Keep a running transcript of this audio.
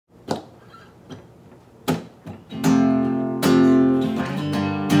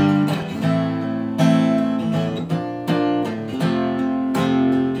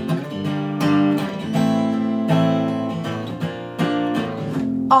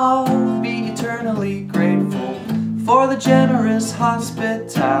I'll be eternally grateful for the generous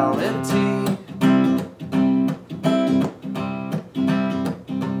hospitality.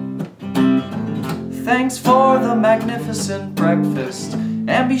 Thanks for the magnificent breakfast,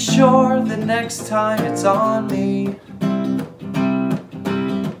 and be sure the next time it's on me.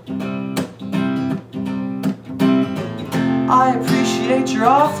 I appreciate your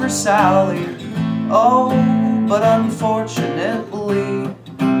offer, Sally. Oh, but unfortunately,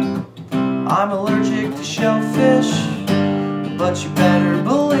 I'm allergic to shellfish. But you better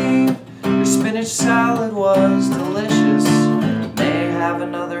believe your spinach salad was delicious. May I have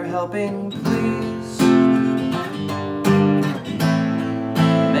another helping, please?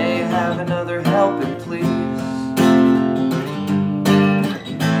 May I have another helping, please?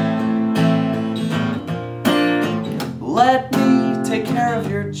 Let me take care of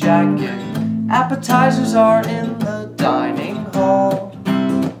your jacket. Appetizers are in the dining hall.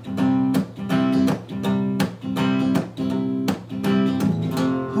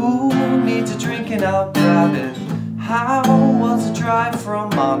 Who needs a drink and I'll grab it? How was the drive from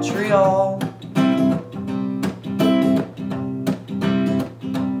Montreal?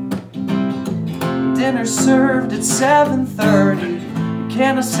 Dinner served at 7:30.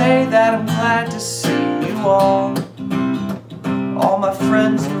 Can I say that I'm glad to see you all? All my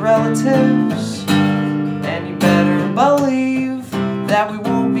friends and relatives, and you better believe that we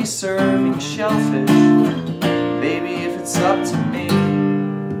won't be serving shellfish, baby, if it's up to me.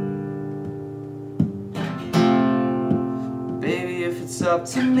 Baby, if it's up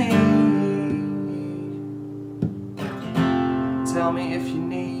to me. Tell me if you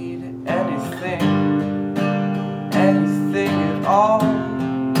need anything, anything at all,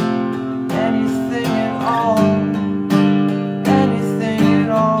 anything at all.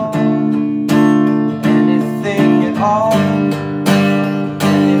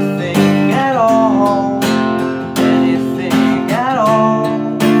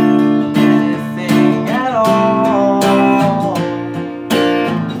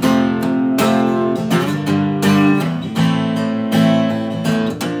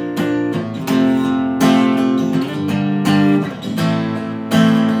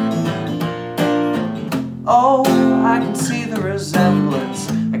 Oh, I can see the resemblance.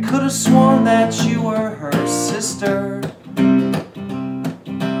 I could have sworn that you were her sister.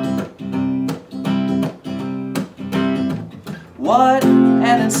 What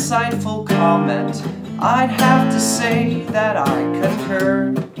an insightful comment. I'd have to say that I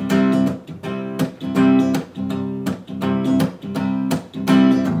concur.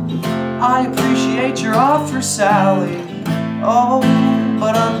 I appreciate your offer, Sally. Oh,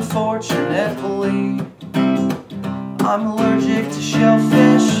 but unfortunately, I'm allergic to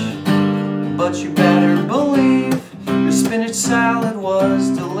shellfish. But you better believe your spinach salad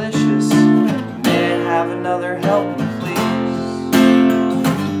was delicious. May I have another helping, please?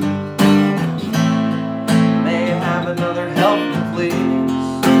 May I have another helping, please?